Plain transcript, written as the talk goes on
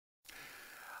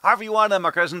Everyone, I'm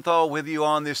Mark Rosenthal with you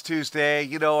on this Tuesday.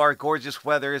 You know, our gorgeous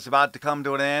weather is about to come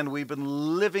to an end. We've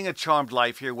been living a charmed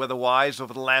life here weather-wise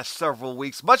over the last several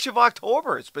weeks. Much of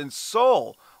October, it's been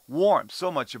so warm, so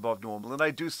much above normal, and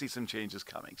I do see some changes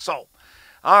coming.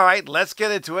 All right, let's get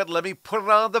into it. Let me put it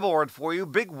on the board for you.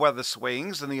 Big weather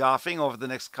swings in the offing over the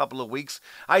next couple of weeks.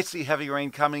 I see heavy rain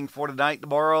coming for tonight,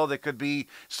 tomorrow. There could be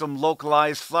some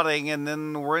localized flooding, and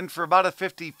then we're in for about a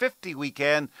 50-50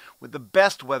 weekend with the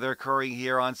best weather occurring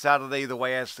here on Saturday, the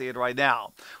way I see it right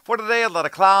now. For today, a lot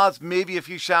of clouds, maybe a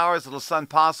few showers, a little sun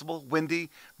possible, windy,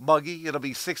 muggy. It'll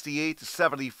be 68 to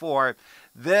 74.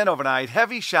 Then overnight,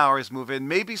 heavy showers move in,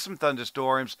 maybe some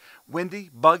thunderstorms,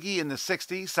 windy, buggy in the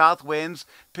 60s, south winds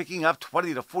picking up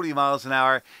 20 to 40 miles an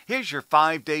hour. Here's your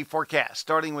 5-day forecast,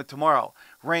 starting with tomorrow.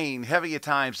 Rain, heavy at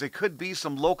times. There could be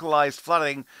some localized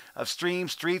flooding of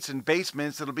streams, streets, and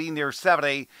basements. It'll be near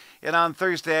 70. And on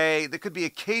Thursday, there could be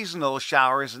occasional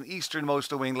showers in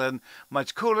easternmost New England.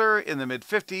 Much cooler in the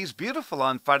mid-50s. Beautiful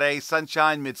on Friday.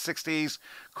 Sunshine, mid-60s.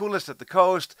 Coolest at the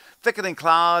coast. Thickening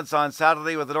clouds on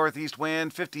Saturday with a northeast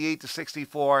wind, 58 to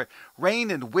 64. Rain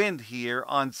and wind here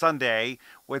on Sunday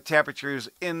with temperatures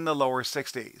in the lower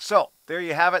 60s. So, there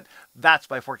you have it. That's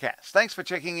my forecast. Thanks for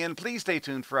checking in. Please stay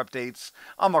tuned for updates.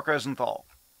 I'm Mark Rosenthal.